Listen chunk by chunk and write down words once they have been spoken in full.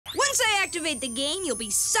Once I activate the game, you'll be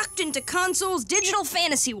sucked into console's digital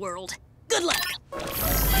fantasy world. Good luck.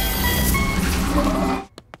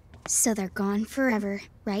 So they're gone forever,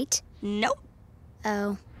 right? Nope.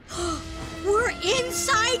 Oh. We're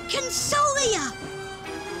inside Consolia!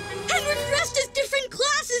 And we're dressed as different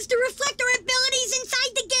classes to reflect our abilities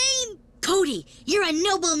inside the game! Cody, you're a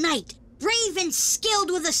noble knight, brave and skilled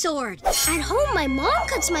with a sword. At home, my mom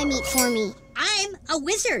cuts my meat for me. I'm a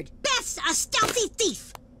wizard. Beth's a stealthy thief.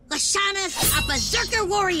 Lashana's a berserker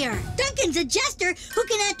warrior. Duncan's a jester who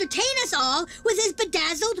can entertain us all with his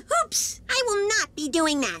bedazzled hoops. I will not be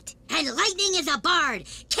doing that. And Lightning is a bard,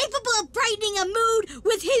 capable of brightening a mood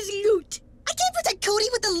with his lute. I can't protect Cody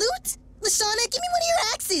with the loot. Lashana, give me one of your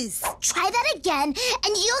axes. Try that again,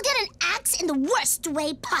 and you'll get an axe in the worst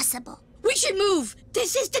way possible. We should move.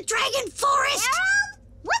 This is the Dragon Forest. Harold,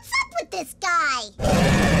 what's up with this guy?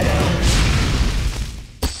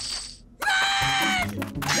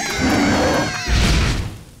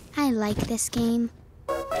 I like this game.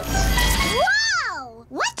 Whoa!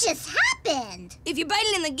 What just happened? If you bite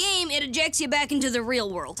it in the game, it ejects you back into the real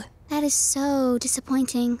world. That is so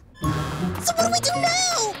disappointing. So what do we do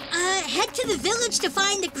now? Head to the village to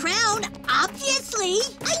find the crown, obviously.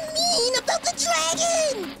 I mean about the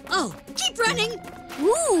dragon! Oh, keep running.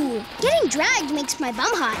 Ooh, getting dragged makes my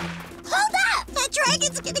bum hot. Hold up! That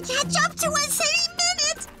dragon's gonna catch up to us any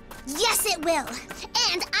minute. Yes, it will.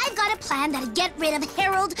 And I've got a plan that'll get rid of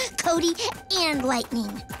Harold, Cody, and Lightning.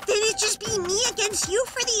 Then it just be me against you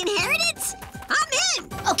for the inheritance? I'm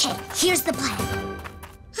in. Okay, here's the plan.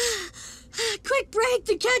 Quick break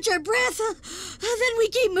to catch our breath. Then we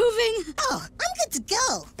keep moving. Oh, I'm good to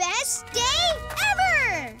go. Best day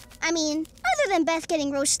ever! I mean, other than Beth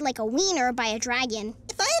getting roasted like a wiener by a dragon.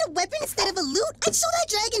 If I had a weapon instead of a loot, I'd show that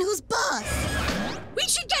dragon who's boss. We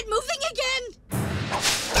should get moving again.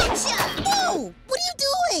 Gotcha! Whoa! What are you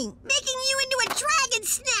doing? Making you into a dragon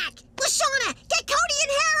snack. Lashana, get Cody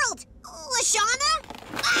and Harold. Lashana?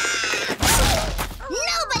 Ah!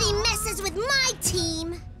 Nobody messes with my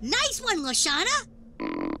team! Nice one, Lashana.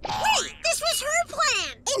 Wait, this was her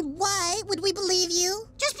plan. And why would we believe you?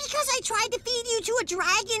 Just because I tried to feed you to a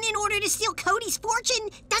dragon in order to steal Cody's fortune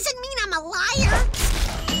doesn't mean I'm a liar.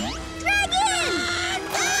 Dragon!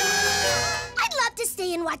 I'd love to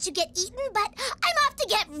stay and watch you get eaten, but I'm off to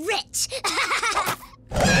get rich.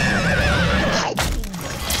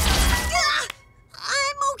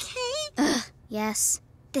 I'm okay. Yes,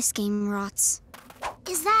 this game rots.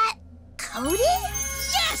 Is that Cody?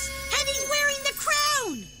 Yes, and he's wearing the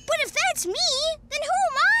crown. But if that's me, then who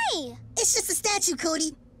am I? It's just a statue,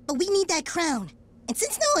 Cody. But we need that crown. And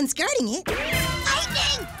since no one's guarding it...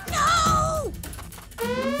 Lightning! No!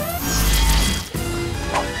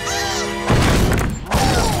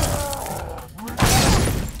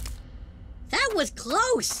 That was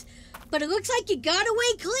close, but it looks like you got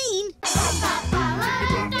away clean.